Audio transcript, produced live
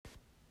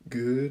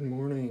Good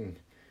morning.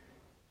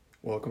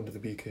 Welcome to the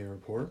BK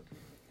Report.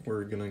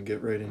 We're gonna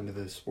get right into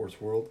the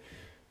sports world.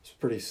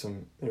 There's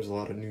a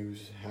lot of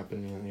news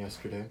happening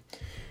yesterday.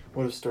 I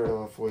want to start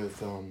off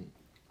with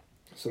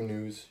some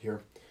news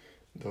here.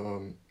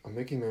 A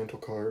Mickey Mantle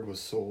card was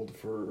sold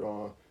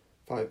for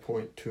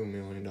 $5.2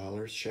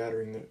 million,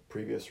 shattering the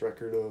previous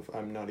record of,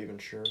 I'm not even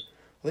sure.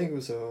 I think it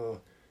was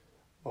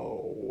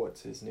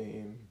what's his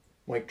name?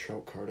 Mike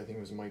Trout card. I think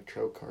it was a Mike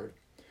Trout card.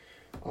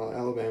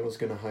 Alabama's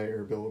going to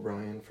hire Bill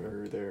O'Brien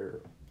for their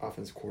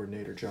offensive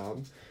coordinator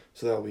job,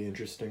 so that'll be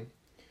interesting.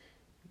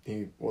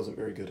 He wasn't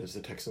very good as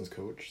the Texans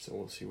coach, so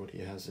we'll see what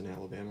he has in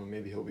Alabama.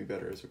 Maybe he'll be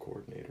better as a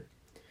coordinator.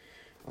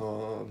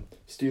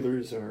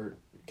 Steelers are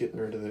getting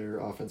rid of their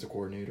offensive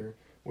coordinator,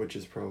 which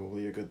is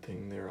probably a good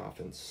thing. Their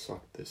offense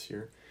sucked this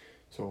year,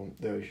 so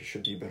they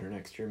should be better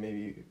next year,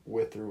 maybe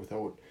with or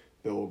without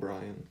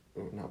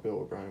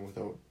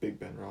without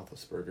Big Ben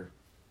Roethlisberger.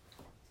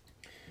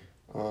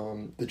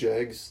 The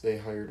Jags, they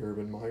hired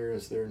Urban Meyer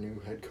as their new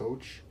head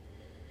coach.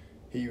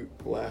 He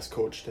last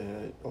coached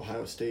at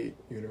Ohio State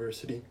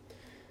University,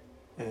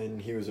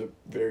 and he was a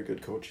very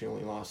good coach. He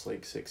only lost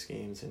like 6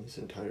 games in his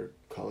entire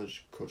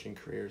college coaching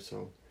career,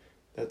 so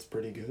that's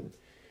pretty good.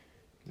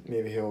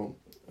 Maybe he'll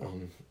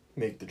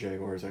make the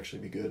Jaguars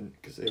actually be good,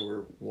 because they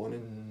were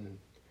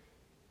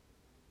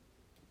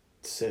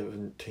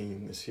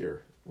 1-17 this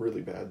year.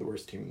 Really bad, the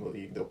worst team in the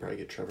league. They'll probably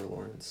get Trevor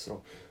Lawrence,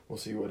 so we'll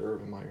see what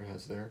Urban Meyer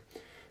has there.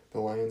 The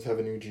Lions have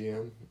a new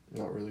GM.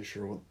 Not really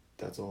sure what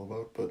that's all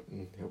about, but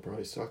he'll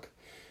probably suck.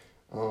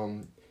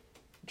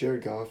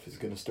 Jared Goff is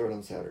going to start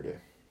on Saturday.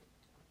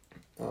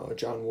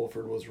 John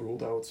Wolford was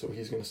ruled out, so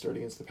he's going to start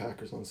against the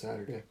Packers on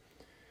Saturday.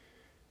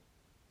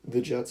 The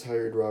Jets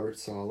hired Robert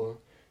Saleh,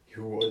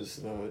 who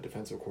was the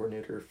defensive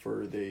coordinator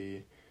for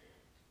the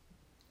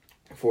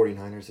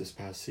 49ers this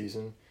past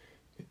season.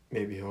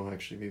 Maybe he'll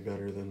actually be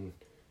better than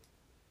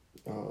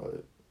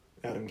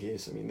Adam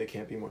Gase. I mean, they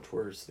can't be much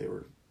worse. They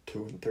were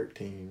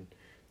 2-13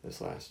 this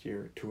last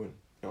year.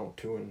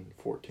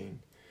 2-14.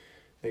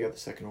 They got the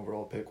second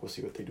overall pick. We'll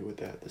see what they do with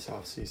that this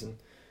offseason.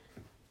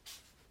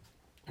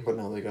 But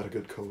now they got a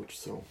good coach,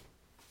 so.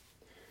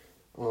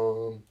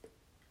 And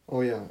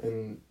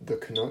the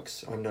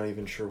Canucks, I'm not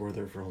even sure where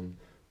they're from,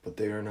 but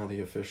they are now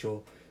the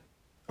official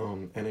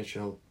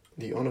unofficial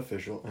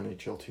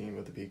NHL team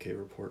of the BK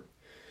Report.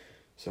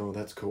 So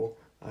that's cool.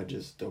 I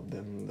just dubbed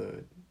them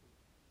the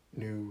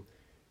new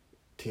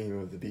team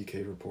of the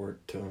BK Report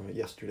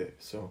yesterday.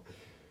 So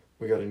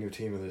we got a new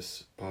team of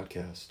this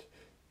podcast.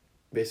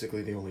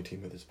 Basically the only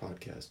team of this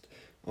podcast,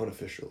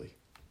 unofficially.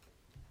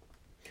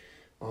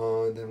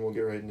 Then we'll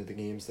get right into the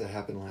games that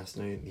happened last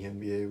night. In the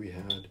NBA, we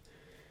had,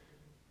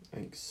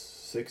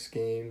 6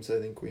 games,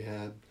 we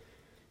had.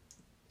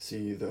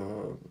 See,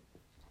 the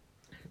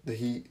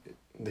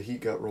Heat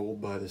got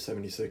rolled by the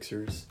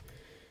 76ers.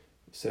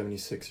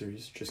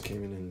 76ers just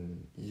came in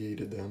and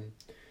yeeted them.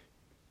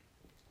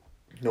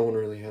 No one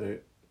really had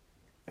an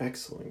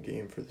excellent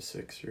game for the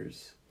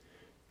Sixers.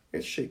 I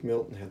guess Shake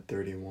Milton had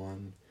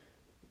 31.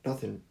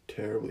 Nothing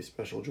terribly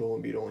special. Joel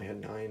Embiid only had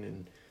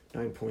 9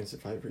 points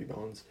and 5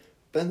 rebounds.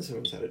 Ben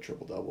Simmons had a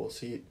triple-double,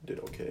 so he did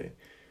okay.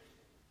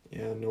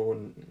 Yeah,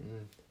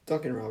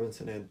 Duncan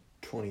Robinson had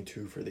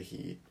 22 for the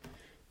Heat.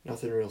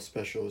 Nothing real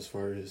special as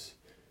far as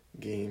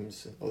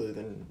games, other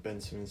than Ben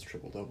Simmons'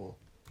 triple-double.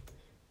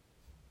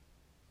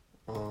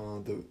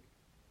 The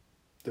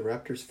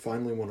Raptors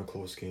finally won a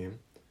close game.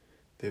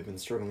 They've been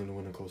struggling to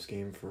win a close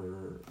game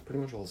for pretty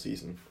much all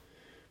season.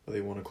 But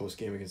they won a close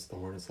game against the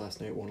Hornets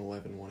last night,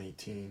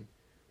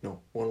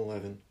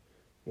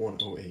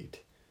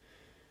 111-108.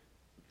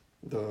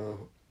 The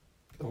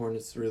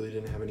Hornets really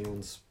didn't have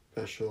anyone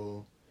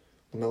special.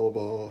 LaMelo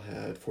Ball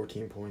had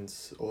 14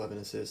 points, 11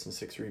 assists, and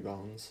 6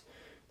 rebounds.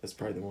 That's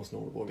probably the most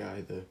notable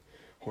guy the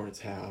Hornets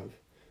have.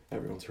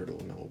 Everyone's heard of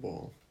LaMelo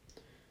Ball.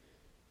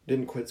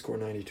 Didn't quite score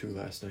 92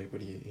 last night,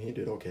 but he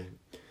did okay.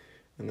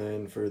 And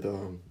then for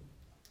the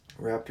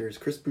Raptors,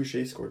 Chris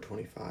Boucher scored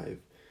 25.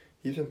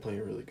 He's been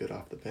playing really good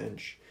off the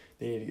bench.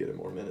 They need to get him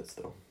more minutes,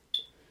 though.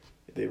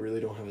 They really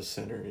don't have a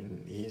center,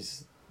 and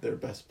he's their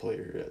best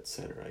player at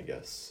center, I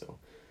guess. So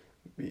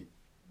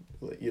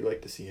you'd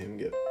like to see him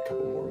get a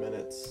couple more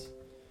minutes.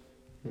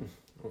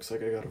 Looks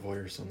like I got a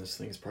virus on this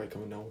thing. It's probably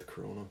coming down with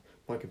corona.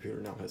 My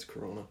computer now has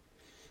corona.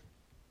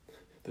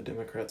 The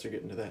Democrats are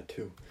getting to that,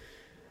 too.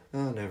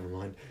 Oh, never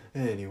mind.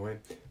 Anyway,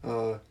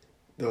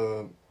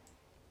 the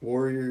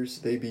Warriors,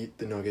 they beat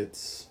the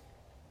Nuggets.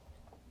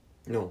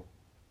 No,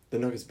 the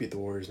Nuggets beat the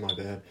Warriors, my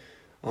bad.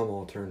 I'm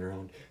all turned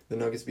around. The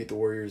Nuggets beat the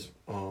Warriors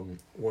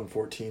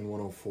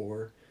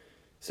 114-104.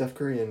 Steph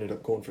Curry ended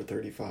up going for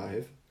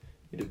 35.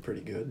 He did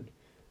pretty good.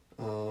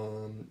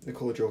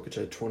 Nikola Jokic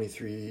had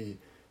 23,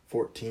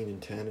 14,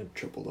 and 10, a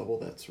triple-double.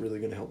 That's really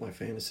going to help my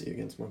fantasy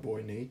against my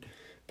boy Nate.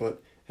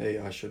 But, hey,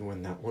 I should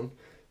win that one.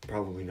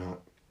 Probably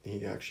not.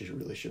 He actually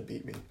really should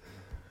beat me.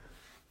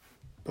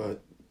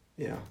 But,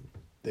 yeah,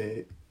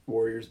 the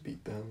Warriors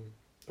beat them.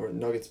 Or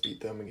Nuggets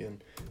beat them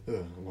again.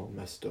 I'm all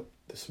messed up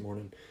this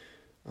morning.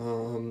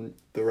 The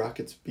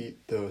Rockets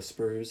beat the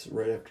Spurs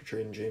right after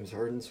trading James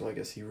Harden, so I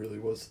guess he really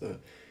was the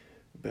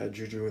bad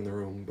juju in the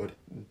room, but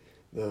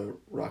the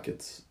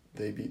Rockets,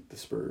 they beat the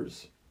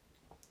Spurs.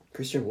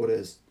 Christian Wood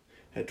has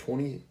had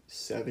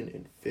 27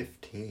 and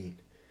 15.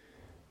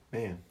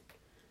 Man,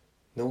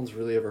 no one's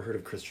really ever heard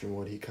of Christian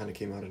Wood. He kind of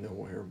came out of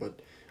nowhere,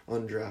 but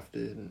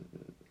undrafted,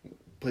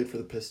 played for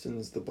the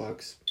Pistons, the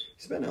Bucks.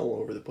 He's been all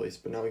over the place,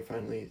 but now he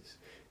finally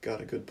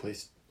got a good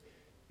place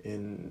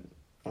in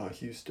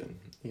Houston.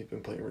 He's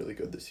been playing really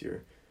good this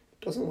year.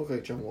 Doesn't look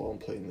like John Wall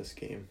played in this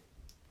game.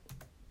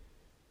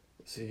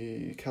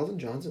 See, Calvin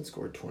Johnson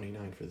scored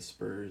 29 for the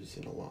Spurs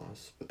in a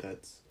loss, but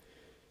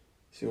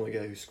he's the only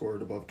guy who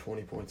scored above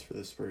 20 points for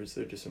the Spurs.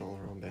 They're just an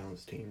all-around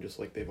balanced team, just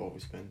like they've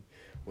always been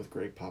with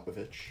Greg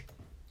Popovich.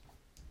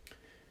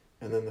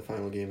 And then the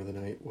final game of the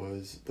night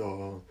was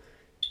the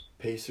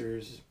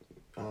Pacers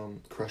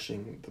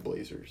crushing the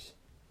Blazers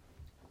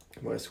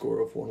by a score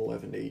of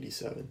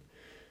 111-87.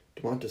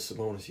 Domantas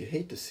Sabonis, you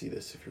hate to see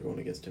this if you're going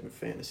against him in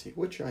fantasy,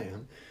 which I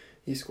am.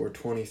 He scored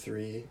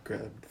 23,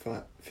 grabbed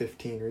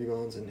 15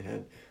 rebounds, and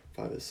had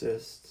 5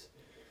 assists.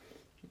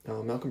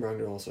 Malcolm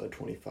Brogdon also had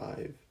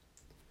 25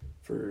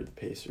 for the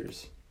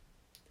Pacers.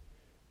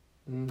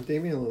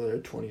 Damian Lillard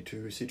had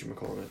 22, CJ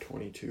McCollum had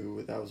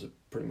 22. That was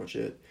pretty much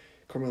it.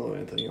 Carmelo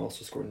Anthony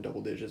also scored in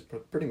double digits,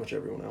 but pretty much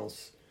everyone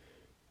else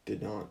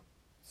did not.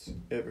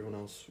 Everyone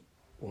else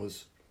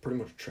was pretty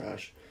much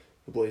trash.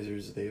 The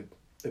Blazers, they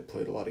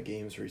played a lot of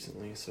games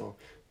recently, so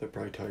they're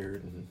probably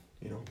tired, and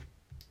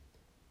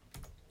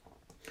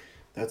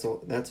that's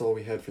all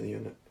we had for the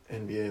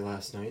NBA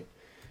last night.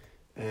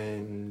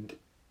 And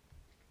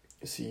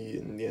see,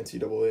 in the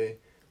NCAA,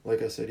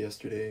 like I said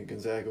yesterday,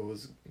 Gonzaga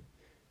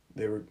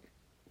they were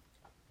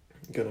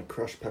gonna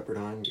crush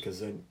Pepperdine because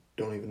they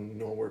don't even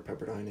know where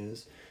Pepperdine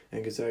is,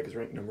 and Gonzaga is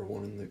ranked number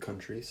 1 in the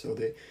country, so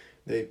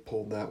they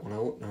pulled that one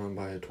out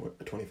by a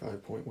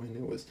 25-point win.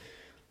 It was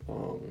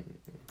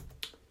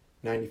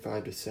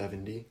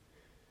 95-70.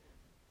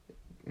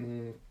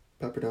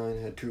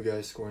 Pepperdine had 2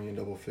 guys scoring in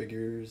double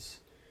figures.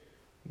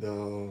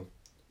 The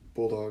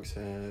Bulldogs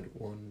had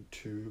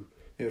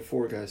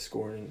 4 guys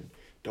scoring in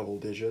double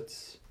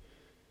digits.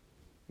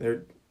 They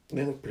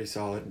look pretty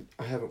solid.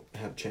 I haven't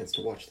had a chance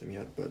to watch them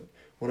yet, but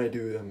when I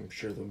do, I'm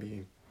sure they'll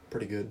be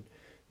pretty good.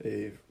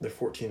 They're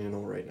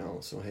 14-0 right now,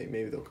 so hey,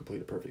 maybe they'll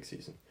complete a perfect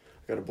season.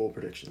 I got a bold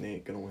prediction. They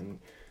ain't gonna win.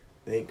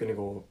 They ain't gonna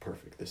go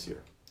perfect this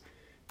year.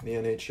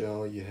 In the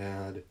NHL, you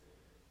had,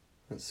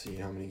 let's see,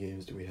 how many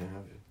games do we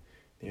have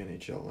in the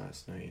NHL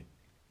last night?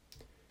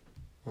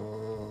 1,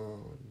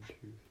 2,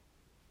 3,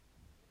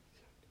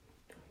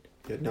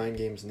 7, 8, 9. You had 9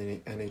 games in the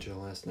NHL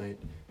last night.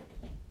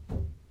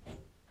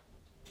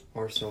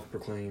 Our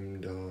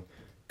self-proclaimed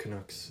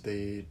Canucks,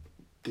 they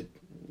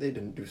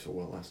didn't do so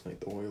well last night.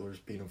 The Oilers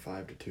beat them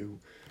 5-2.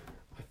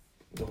 I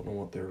don't know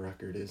what their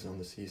record is on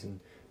the season.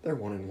 They're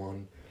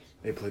 1-1.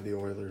 They played the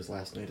Oilers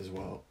last night as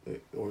well. The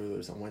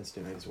Oilers on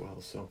Wednesday night as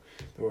well. So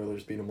the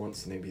Oilers beat them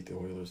once, and they beat the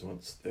Oilers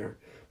once there.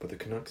 But the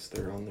Canucks,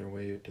 they're on their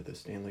way to the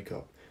Stanley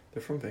Cup.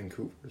 They're from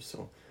Vancouver,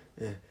 so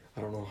I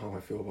don't know how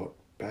I feel about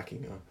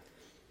backing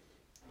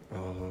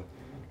a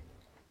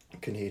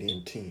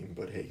Canadian team.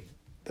 But hey,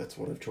 that's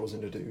what I've chosen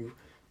to do.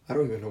 I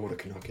don't even know what a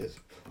Canuck is.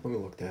 Let me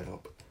look that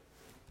up.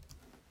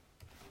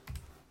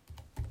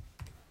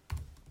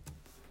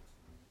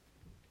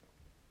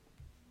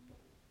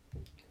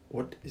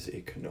 What is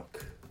a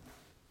Canuck?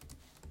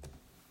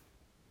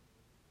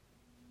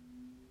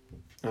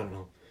 I don't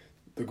know.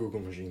 The Google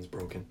machine's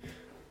broken.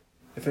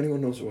 If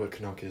anyone knows what a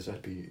Canuck is,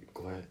 I'd be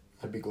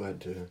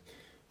glad to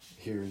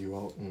hear you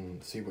out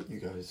and see what you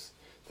guys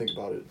think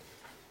about it.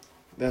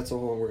 That's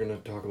all we're going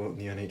to talk about in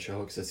the NHL,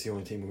 because that's the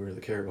only team we really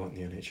care about in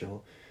the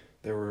NHL.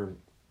 There were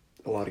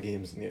a lot of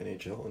games in the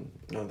NHL, and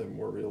none of them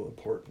were real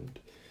important.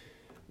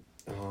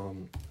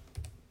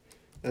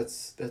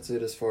 That's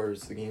it as far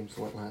as the games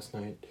went last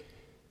night.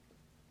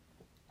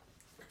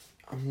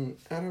 I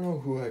don't know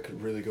who I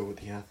could really go with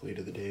the athlete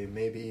of the day.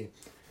 Maybe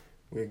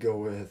we go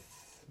with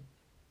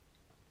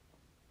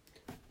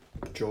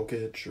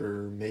Jokic,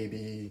 or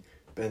maybe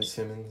Ben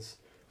Simmons.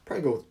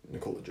 Probably go with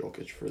Nikola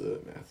Jokic for the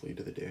athlete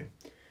of the day.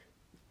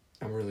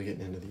 I'm really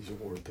getting into these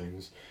award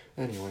things.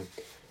 Anyway,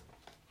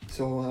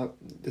 so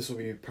this will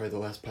be probably the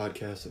last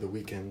podcast of the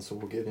weekend, so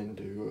we'll get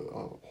into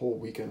a whole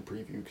weekend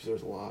preview because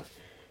there's a lot.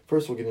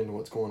 First, we'll get into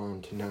what's going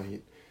on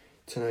tonight.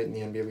 Tonight in the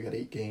NBA, we got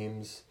 8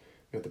 games.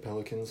 We got the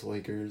Pelicans,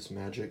 Lakers,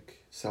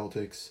 Magic,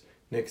 Celtics,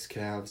 Knicks,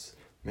 Cavs,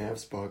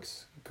 Mavs,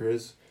 Bucks,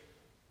 Grizzlies,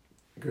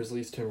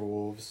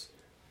 Timberwolves,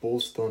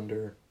 Bulls,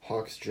 Thunder,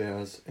 Hawks,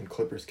 Jazz, and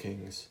Clippers,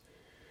 Kings.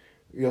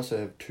 We also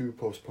have 2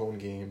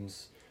 postponed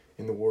games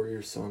in the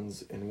Warriors,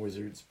 Suns, and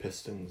Wizards,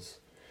 Pistons.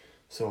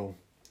 So,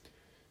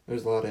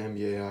 there's a lot of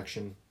NBA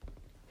action.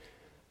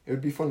 It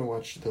would be fun to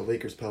watch the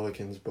Lakers,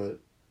 Pelicans, but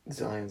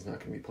Zion's not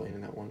going to be playing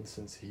in that one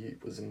since he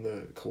was in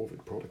the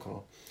COVID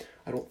protocol.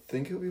 I don't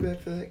think he'll be back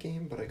for that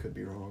game, but I could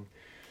be wrong.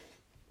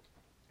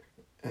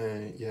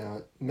 Yeah,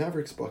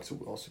 Mavericks Bucks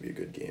will also be a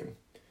good game.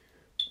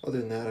 Other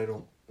than that,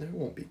 there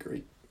won't be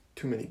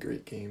too many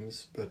great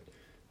games, but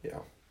yeah.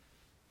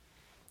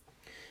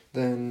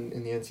 Then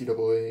in the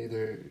NCAA,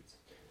 there's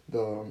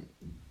the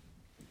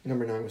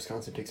number 9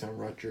 Wisconsin takes on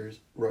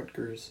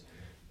Rutgers,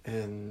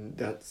 and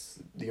that's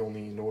the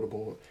only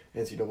notable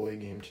NCAA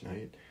game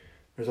tonight.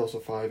 There's also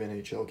 5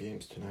 NHL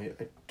games tonight.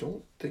 I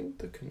don't think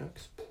the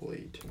Canucks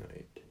play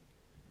tonight.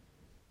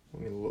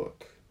 Let me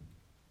look.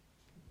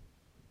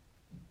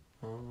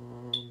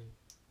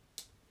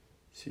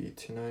 See,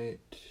 tonight...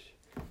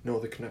 No,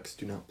 the Canucks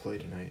do not play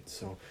tonight,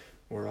 so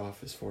we're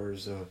off as far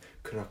as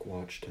Canuck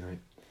watch tonight.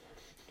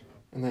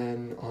 And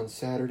then on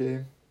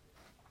Saturday,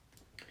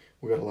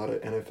 we got a lot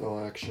of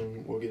NFL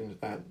action. We'll get into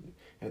that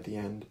at the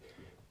end.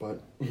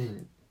 But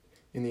in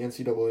the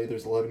NCAA,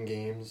 there's 11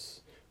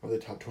 games of the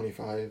top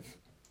 25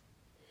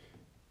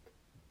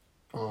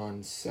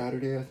 on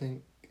Saturday, I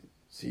think.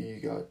 See, you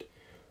got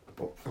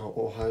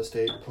Ohio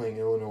State playing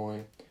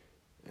Illinois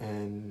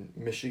and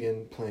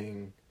Michigan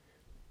playing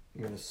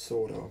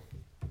Minnesota.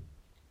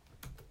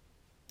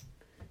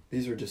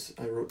 These are just,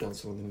 I wrote down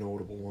some of the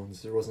notable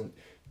ones. There wasn't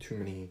too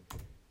many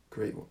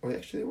great ones. Well,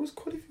 actually, there was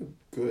quite a few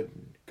good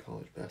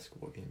college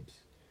basketball games.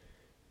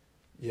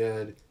 You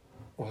had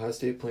Ohio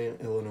State playing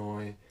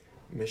Illinois,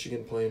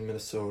 Michigan playing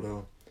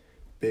Minnesota,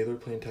 Baylor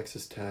playing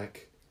Texas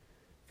Tech,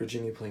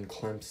 Virginia playing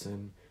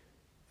Clemson,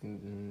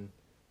 and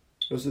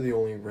those are the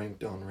only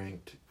ranked,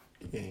 unranked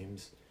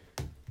games.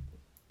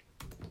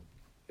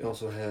 You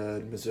also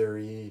had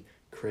Missouri,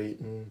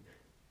 Creighton,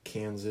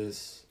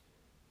 Kansas,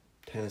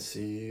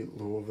 Tennessee,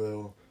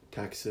 Louisville,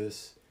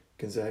 Texas,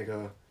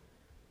 Gonzaga.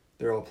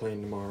 They're all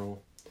playing tomorrow.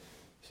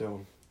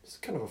 So it's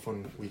kind of a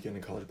fun weekend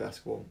in college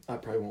basketball. I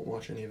probably won't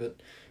watch any of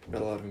it.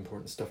 Got a lot of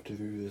important stuff to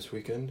do this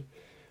weekend,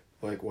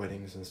 like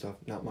weddings and stuff.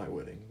 Not my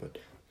wedding, but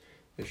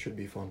it should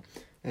be fun.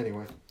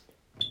 Anyway,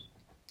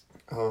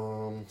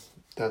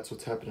 that's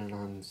what's happening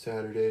on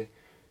Saturday.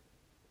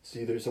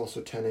 See, there's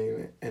also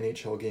 10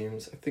 NHL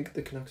games. I think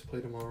the Canucks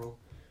play tomorrow.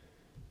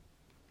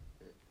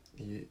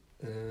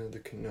 The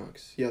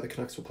Canucks. Yeah, the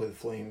Canucks will play the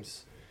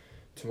Flames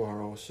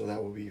tomorrow, so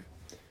that will be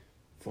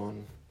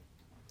fun.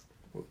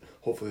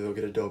 Hopefully they'll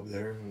get a dub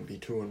there and be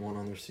 2-1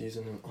 on their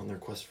season on their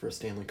quest for a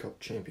Stanley Cup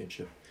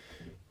championship.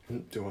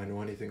 Do I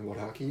know anything about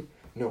hockey?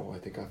 No, I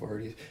think I've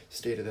already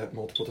stated that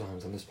multiple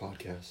times on this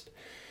podcast.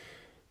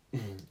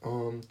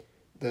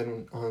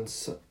 Then on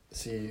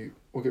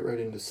we'll get right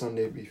into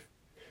Sunday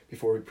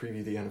before we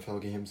preview the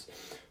NFL games.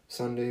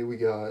 Sunday we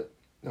got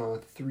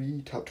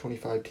 3 top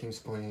 25 teams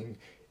playing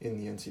in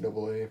the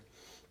NCAA.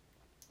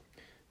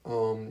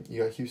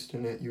 You got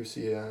Houston at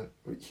UCF,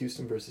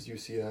 Houston versus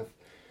UCF,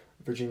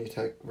 Virginia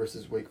Tech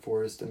versus Wake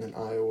Forest, and then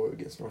Iowa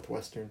against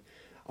Northwestern.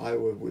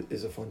 Iowa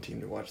is a fun team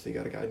to watch. They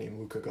got a guy named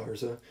Luka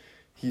Garza.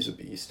 He's a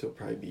beast. He'll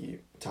probably be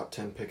top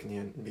 10 pick in the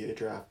NBA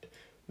draft.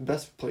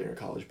 Best player in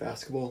college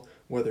basketball,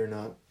 whether or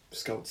not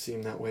scouts see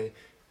him that way.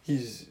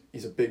 He's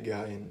a big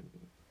guy and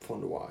fun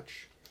to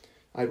watch.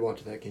 I'd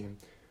watch that game.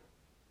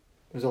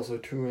 There's also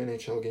 2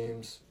 NHL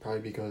games,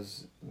 probably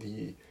because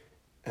the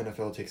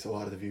NFL takes a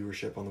lot of the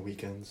viewership on the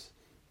weekends,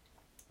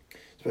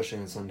 especially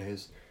on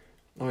Sundays.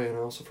 Oh yeah, and I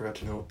also forgot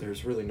to note,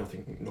 there's really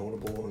nothing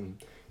notable in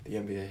the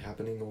NBA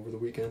happening over the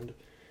weekend.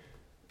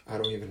 I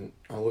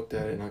looked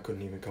at it and I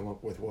couldn't even come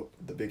up with what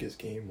the biggest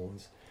game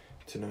was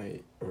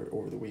tonight or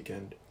over the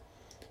weekend.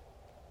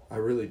 I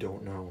really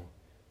don't know.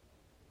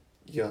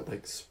 You got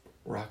like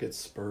Rockets,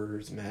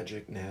 Spurs,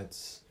 Magic,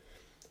 Nets,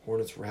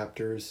 Hornets,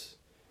 Raptors,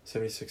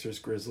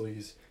 76ers,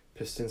 Grizzlies,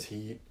 Pistons,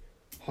 Heat,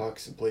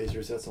 Hawks,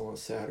 Blazers. That's all on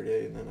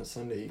Saturday. And then on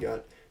Sunday you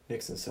got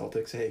Knicks and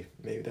Celtics. Hey,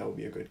 maybe that would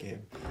be a good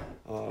game.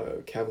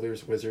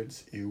 Cavaliers,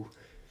 Wizards, ew.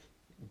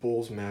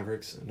 Bulls,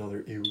 Mavericks,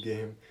 another ew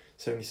game.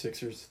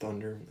 76ers,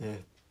 Thunder,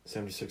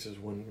 76ers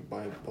win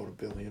by about $1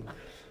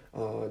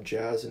 billion.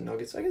 Jazz and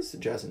Nuggets. I guess the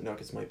Jazz and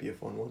Nuggets might be a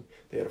fun one.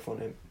 They had a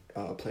fun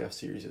playoff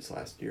series this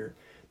last year.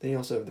 Then you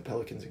also have the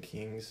Pelicans and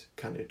Kings,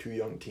 kind of 2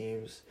 young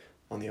teams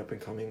on the up and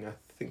coming. I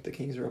think the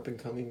Kings are up and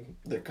coming.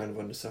 They're kind of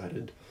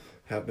undecided.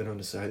 Have been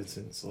undecided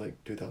since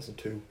like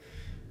 2002.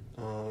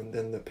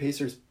 Then the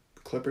Pacers,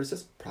 Clippers.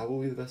 That's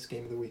probably the best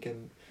game of the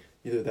weekend.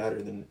 Either that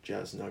or the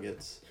Jazz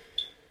Nuggets.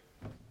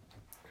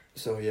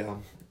 So yeah.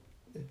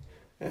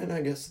 And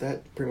I guess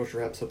that pretty much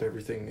wraps up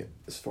everything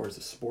as far as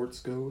the sports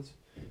goes.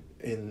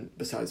 And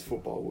besides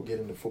football, we'll get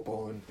into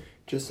football in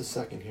just a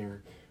second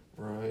here.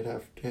 Right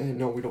after...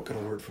 No, we don't get a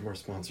word from our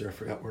sponsor. I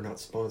forgot we're not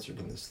sponsored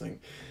in this thing.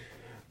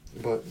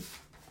 But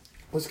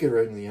let's get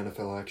right into the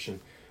NFL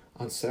action.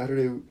 On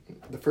Saturday,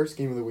 the first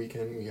game of the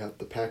weekend, we got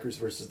the Packers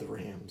versus the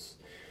Rams.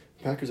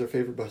 The Packers are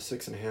favored by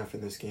 6.5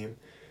 in this game,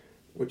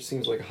 which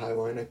seems like a high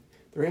line.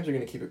 The Rams are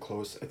going to keep it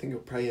close. I think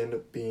it'll probably end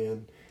up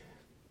being...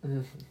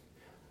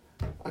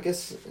 I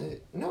guess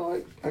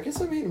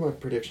I made my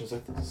predictions.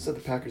 I said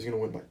the Packers are going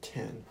to win by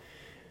 10.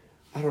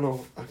 I don't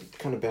know. I'm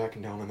kind of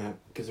backing down on that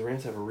because the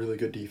Rams have a really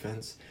good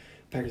defense.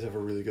 Packers have a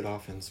really good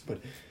offense, but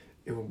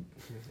I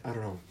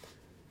don't know.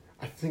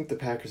 I think the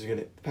Packers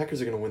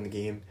are gonna win the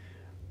game.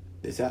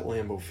 It's at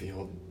Lambeau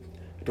Field.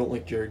 I don't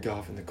like Jared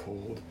Goff in the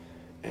cold,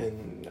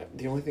 and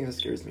the only thing that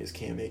scares me is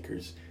Cam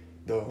Akers.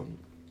 The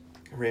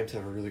Rams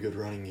have a really good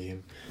running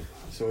game.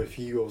 So if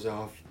he goes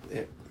off,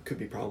 it could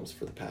be problems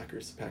for the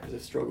Packers. The Packers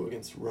have struggled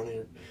against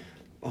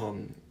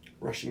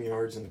rushing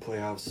yards in the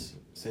playoffs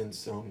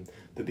since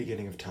the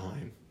beginning of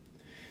time.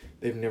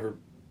 They've never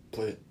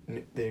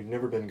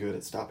been good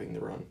at stopping the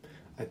run.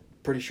 I'm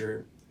pretty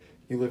sure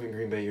you live in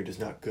Green Bay, you're just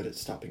not good at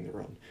stopping the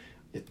run.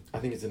 I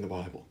think it's in the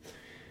Bible.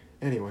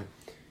 Anyway,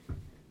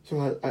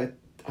 so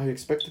I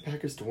expect the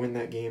Packers to win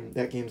that game.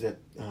 That game's at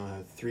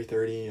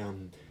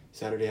 3:30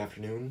 Saturday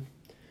afternoon.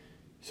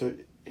 So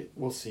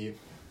we'll see.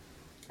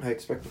 I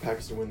expect the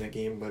Packers to win that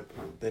game, but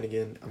then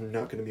again, I'm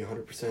not going to be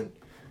 100%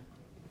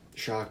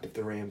 shocked if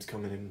the Rams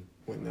come in and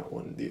win that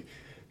one.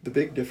 The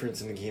big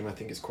difference in the game, I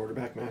think, is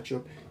quarterback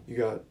matchup. You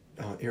got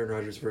Aaron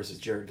Rodgers versus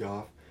Jared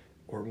Goff,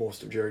 or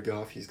most of Jared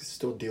Goff. He's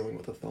still dealing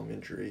with a thumb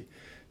injury,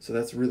 so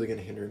that's really going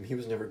to hinder him. He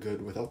was never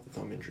good without the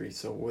thumb injury,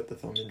 so with the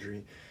thumb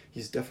injury,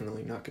 he's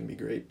definitely not going to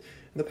be great.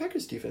 And the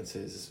Packers defense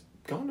has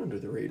gone under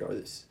the radar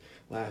this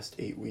last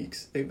 8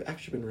 weeks. They've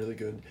actually been really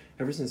good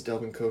ever since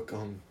Dalvin Cook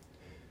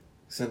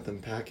sent them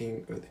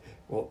packing.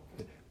 Well,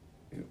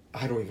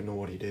 I don't even know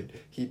what he did.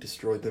 He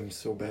destroyed them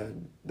so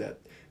bad that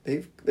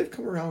they've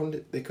come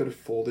around. They could have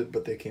folded,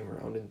 but they came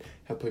around and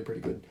have played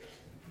pretty good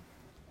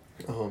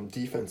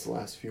defense the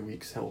last few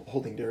weeks,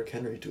 holding Derrick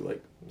Henry to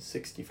like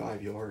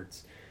 65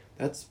 yards.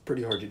 That's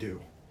pretty hard to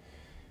do.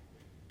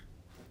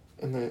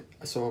 And I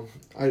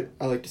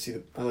like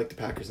the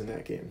Packers in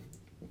that game.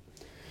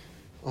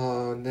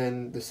 And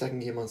then the second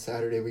game on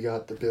Saturday, we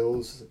got the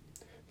Bills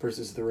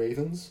versus the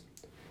Ravens.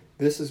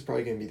 This is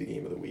probably going to be the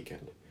game of the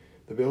weekend.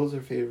 The Bills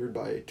are favored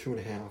by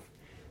 2.5.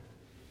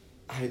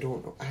 I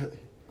don't know.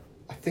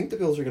 I think the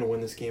Bills are going to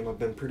win this game. I've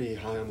been pretty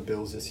high on the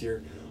Bills this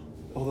year.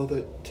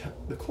 Although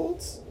the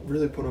Colts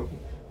really put them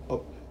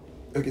up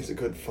against a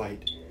good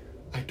fight.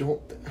 I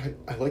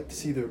like to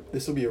see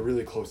this will be a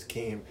really close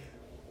game.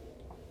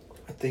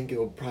 I think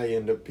it'll probably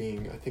end up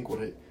being,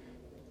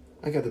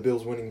 I got the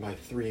Bills winning by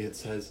 3. It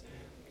says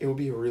it will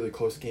be a really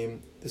close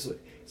game. It's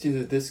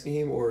either this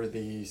game or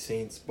the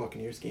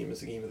Saints-Buccaneers game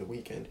is the game of the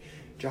weekend.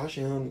 Josh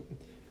Allen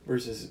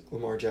versus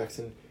Lamar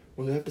Jackson.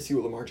 We'll have to see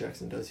what Lamar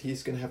Jackson does.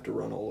 He's going to have to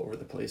run all over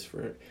the place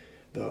for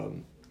the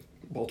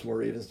Baltimore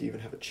Ravens to even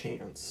have a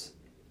chance.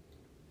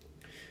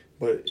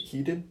 But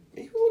he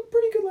looked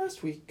pretty good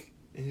last week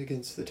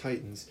against the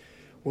Titans.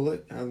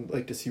 I'd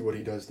like to see what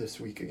he does this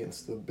week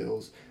against the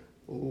Bills.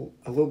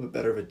 A little bit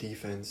better of a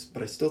defense,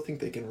 but I still think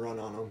they can run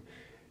on them.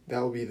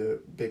 That will be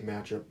the big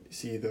matchup.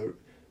 See the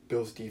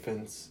Bills'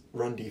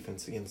 run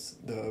defense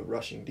against the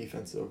rushing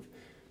offense of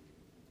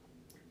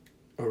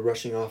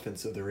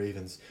the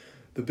Ravens.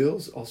 The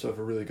Bills also have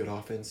a really good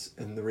offense,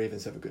 and the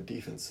Ravens have a good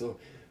defense. So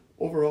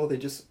overall, they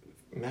just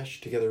mesh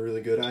together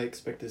really good. I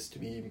expect this to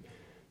be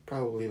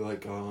probably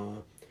like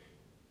a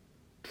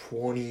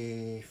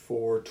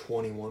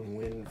 24-21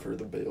 win for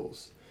the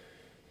Bills.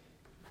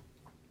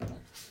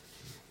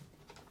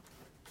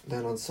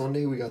 Then on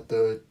Sunday, we got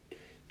the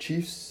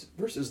Chiefs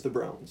versus the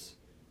Browns.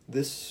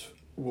 This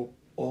will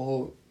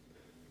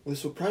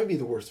probably be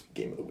the worst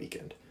game of the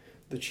weekend.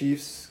 The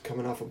Chiefs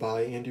coming off a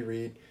bye. Andy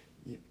Reid,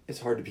 it's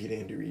hard to beat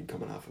Andy Reid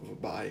coming off of a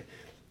bye.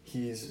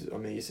 He's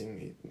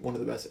amazing. One of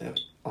the best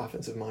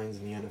offensive minds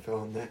in the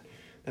NFL, and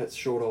that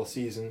showed all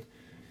season.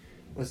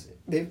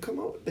 They've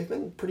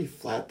been pretty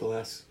flat the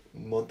last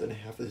month and a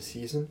half of the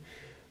season,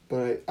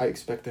 but I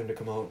expect them to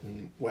come out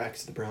and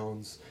wax the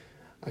Browns.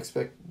 I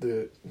expect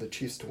the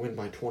Chiefs to win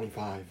by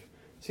 25.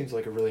 Seems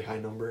like a really high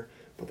number,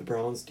 but the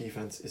Browns'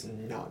 defense is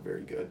not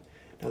very good.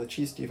 Now, the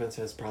Chiefs' defense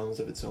has problems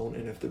of its own,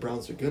 and if the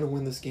Browns are going to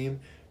win this game,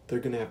 they're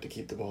going to have to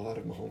keep the ball out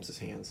of Mahomes'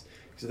 hands,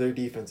 because their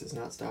defense is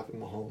not stopping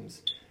Mahomes.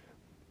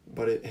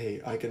 But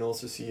I can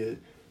also see a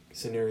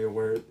scenario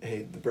where,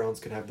 the Browns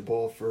could have the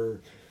ball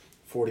for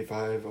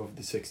 45 of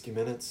the 60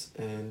 minutes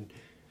and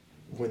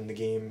win the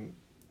game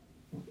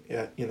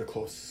in a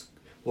close,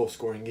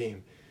 low-scoring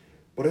game.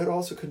 But it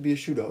also could be a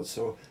shootout,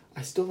 so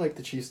I still like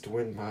the Chiefs to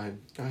win by,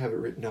 I have it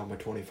written down by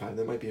 25.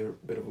 That might be a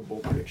bit of a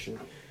bold prediction,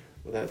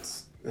 but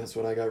that's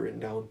what I got written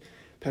down.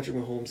 Patrick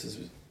Mahomes has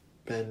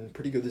been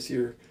pretty good this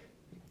year.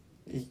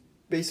 He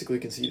basically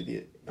conceded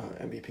the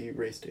MVP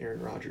race to Aaron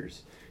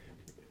Rodgers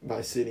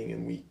by sitting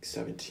in week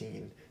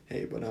 17.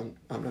 But I'm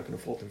not going to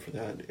fault him for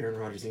that. Aaron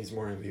Rodgers needs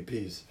more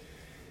MVPs.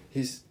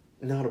 He's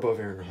not above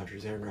Aaron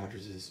Rodgers. Aaron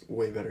Rodgers is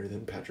way better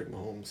than Patrick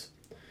Mahomes,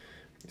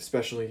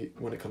 especially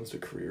when it comes to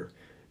career.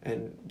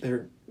 And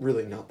they're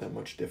really not that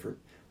much different.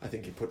 I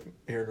think you put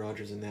Aaron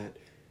Rodgers in that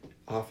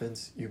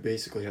offense, you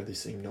basically have the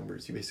same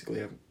numbers. You basically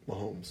have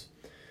Mahomes.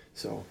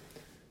 So,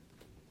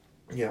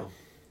 yeah.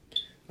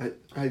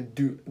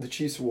 The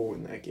Chiefs will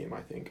win that game, I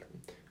think.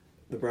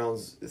 The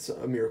Browns, it's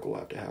a miracle will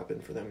have to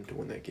happen for them to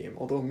win that game.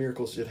 Although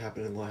miracles did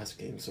happen in the last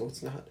game, so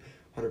it's not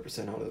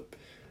 100% out of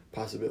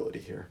possibility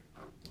here.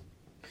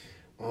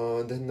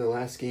 Then the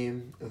last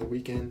game of the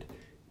weekend,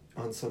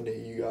 on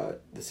Sunday, you got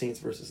the Saints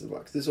versus the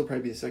Bucs. This will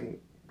probably be the second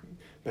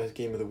best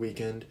game of the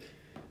weekend,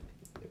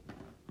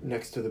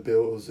 next to the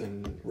Bills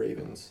and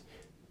Ravens.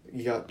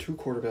 You got two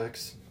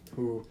quarterbacks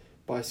who,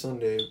 by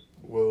Sunday,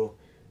 will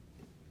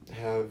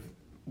have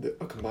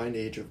a combined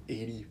age of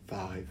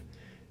 85.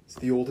 It's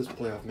the oldest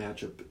playoff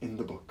matchup in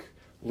the book,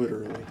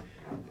 literally.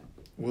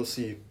 We'll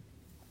see.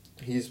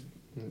 You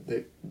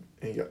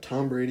got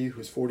Tom Brady,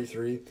 who's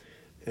 43,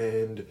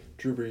 and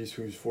Drew Brees,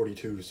 who's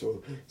 42.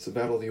 So it's a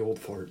battle of the old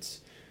farts.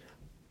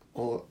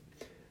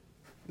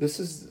 This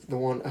is the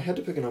one I had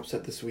to pick an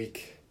upset this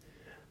week.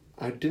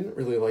 I didn't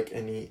really like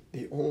any.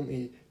 The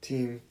only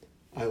team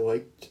I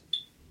liked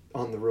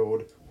on the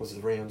road was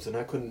the Rams, and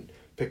I couldn't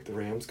pick the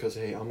Rams because,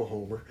 hey, I'm a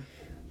homer.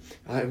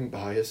 I'm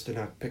biased, and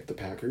I picked the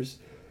Packers.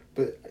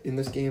 But in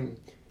this game,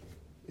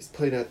 it's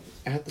played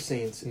at the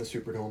Saints in the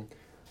Superdome.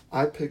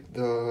 I picked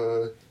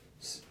the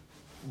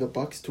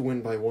Bucs to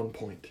win by 1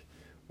 point.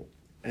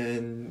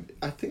 And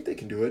I think they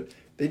can do it.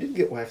 They did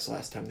get waxed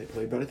last time they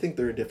played, but I think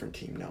they're a different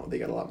team now. They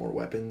got a lot more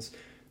weapons.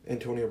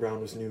 Antonio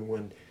Brown was new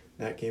when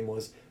that game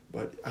was,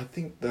 but I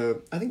think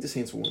the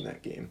Saints will win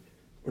that game.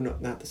 Or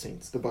not the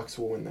Saints. The Bucs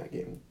will win that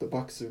game. The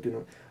Bucs are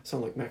gonna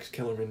sound like Max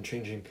Kellerman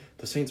changing.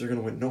 The Saints are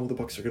gonna win. No, the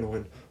Bucs are gonna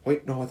win.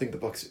 Wait, no, I think the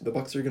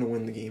Bucs are gonna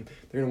win the game.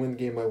 They're gonna win the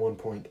game by 1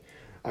 point.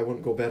 I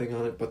wouldn't go betting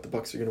on it, but the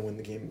Bucs are gonna win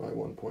the game by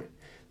 1 point.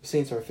 The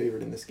Saints are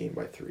favored in this game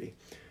by 3.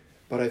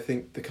 But I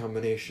think the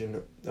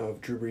combination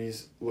of Drew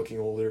Brees looking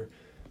older,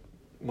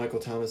 Michael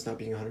Thomas not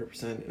being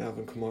 100%, and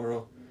Alvin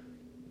Kamara,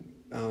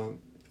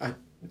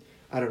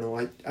 I don't know.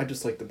 I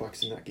just like the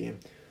Bucs in that game.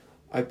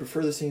 I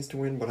prefer the Saints to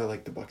win, but I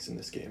like the Bucs in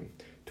this game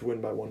to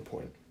win by 1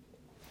 point.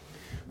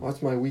 Well,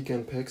 that's my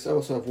weekend picks. I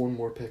also have one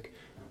more pick.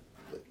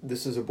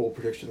 This is a bold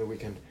prediction of the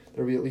weekend.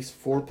 There will be at least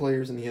 4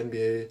 players in the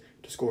NBA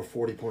to score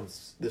 40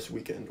 points this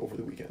weekend, over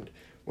the weekend,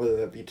 whether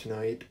that be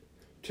tonight,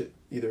 to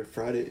either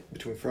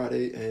between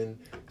Friday and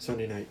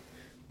Sunday night.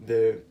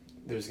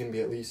 There's going to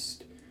be at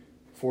least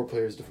 4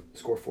 players to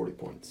score 40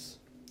 points.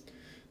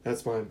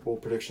 That's my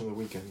bold prediction of the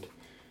weekend.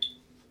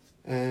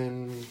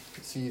 And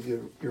let's see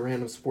your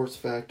random sports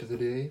fact of the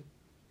day.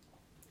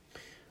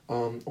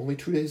 Only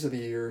 2 days of the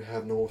year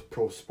have no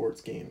pro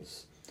sports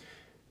games,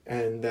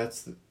 and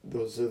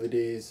those are the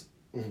days,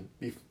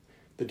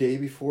 the day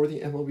before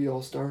the MLB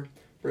All-Star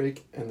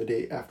break and the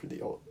day after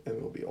the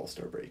MLB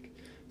All-Star break.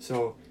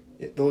 So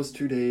those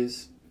 2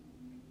 days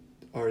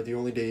are the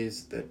only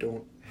days that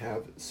don't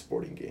have a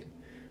sporting game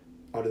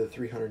out of the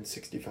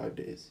 365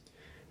 days.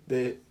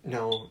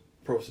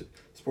 Pro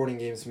sporting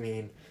games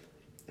mean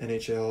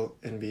NHL,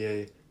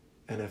 NBA,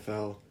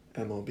 NFL,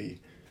 MLB,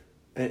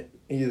 and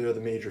either of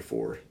the major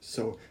 4.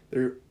 So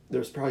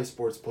there's probably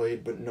sports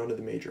played, but none of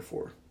the major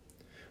 4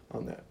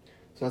 on that.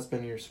 So that's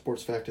been your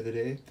sports fact of the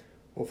day.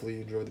 Hopefully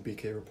you enjoyed the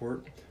BK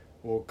report.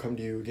 We'll come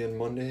to you again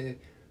Monday,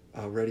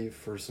 ready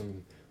for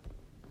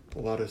a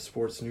lot of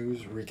sports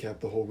news,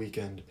 recap the whole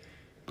weekend.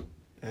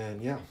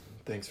 And yeah,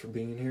 thanks for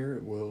being here.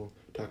 We'll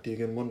talk to you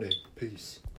again Monday. Peace.